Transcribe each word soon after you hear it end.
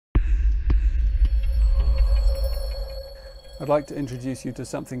I'd like to introduce you to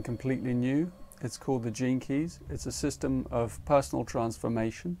something completely new. It's called the Gene Keys. It's a system of personal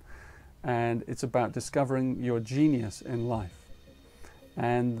transformation, and it's about discovering your genius in life.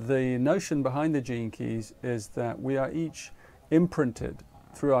 And the notion behind the Gene Keys is that we are each imprinted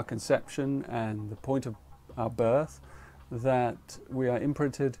through our conception and the point of our birth, that we are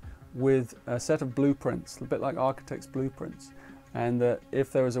imprinted with a set of blueprints, a bit like architect's blueprints. And that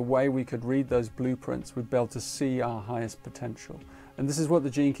if there was a way we could read those blueprints, we'd be able to see our highest potential. And this is what the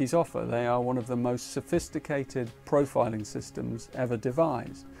Gene Keys offer. They are one of the most sophisticated profiling systems ever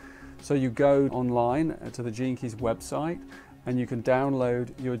devised. So you go online to the Gene Keys website and you can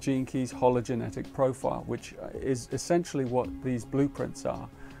download your Gene Keys hologenetic profile, which is essentially what these blueprints are.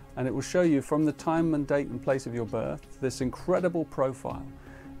 And it will show you from the time and date and place of your birth this incredible profile.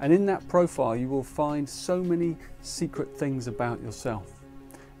 And in that profile, you will find so many secret things about yourself.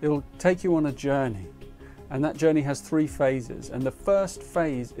 It'll take you on a journey, and that journey has 3 phases. And the first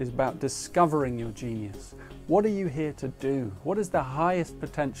phase is about discovering your genius. What are you here to do? What is the highest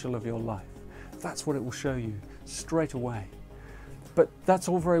potential of your life? That's what it will show you straight away. But that's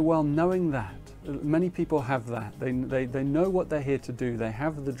all very well knowing that. Many people have that. They know what they're here to do. They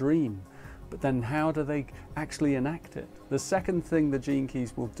have the dream. But then how do they actually enact it? The second thing the Gene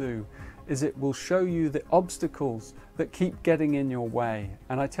Keys will do is it will show you the obstacles that keep getting in your way.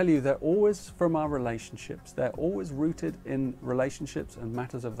 And I tell you, they're always from our relationships. They're always rooted in relationships and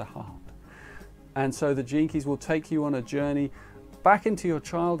matters of the heart. And so the Gene Keys will take you on a journey back into your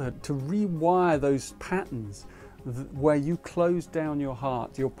childhood to rewire those patterns where you close down your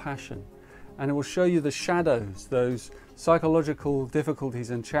heart, your passion. And it will show you the shadows, those psychological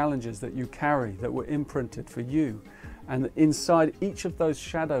difficulties and challenges that you carry that were imprinted for you. And inside each of those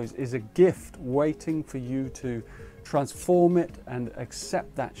shadows is a gift waiting for you to transform it and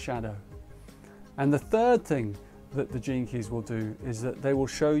accept that shadow. And the third thing that the Gene Keys will do is that they will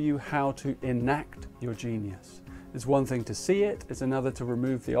show you how to enact your genius. It's one thing to see it, it's another to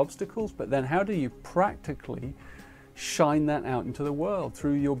remove the obstacles, but then how do you practically shine that out into the world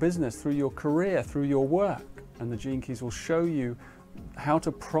through your business, through your career, through your work? And the Gene Keys will show you how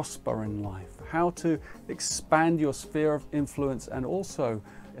to prosper in life, how to expand your sphere of influence, and also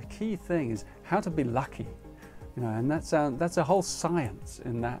a key thing is how to be lucky. You know, and that's a whole science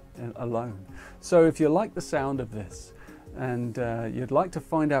in that alone. So if you like the sound of this and you'd like to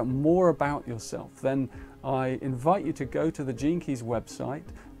find out more about yourself, then I invite you to go to the Gene Keys website,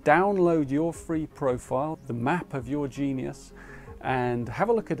 download your free profile, the map of your genius, and have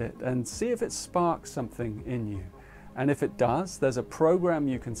a look at it and see if it sparks something in you. And if it does, there's a program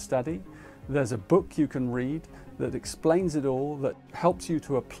you can study, there's a book you can read that explains it all, that helps you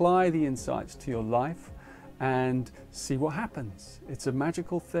to apply the insights to your life and see what happens. It's a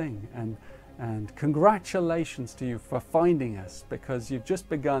magical thing, and congratulations to you for finding us, because you've just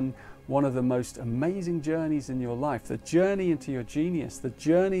begun one of the most amazing journeys in your life, the journey into your genius, the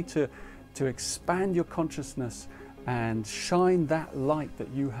journey to expand your consciousness and shine that light that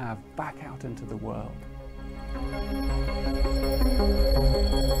you have back out into the world.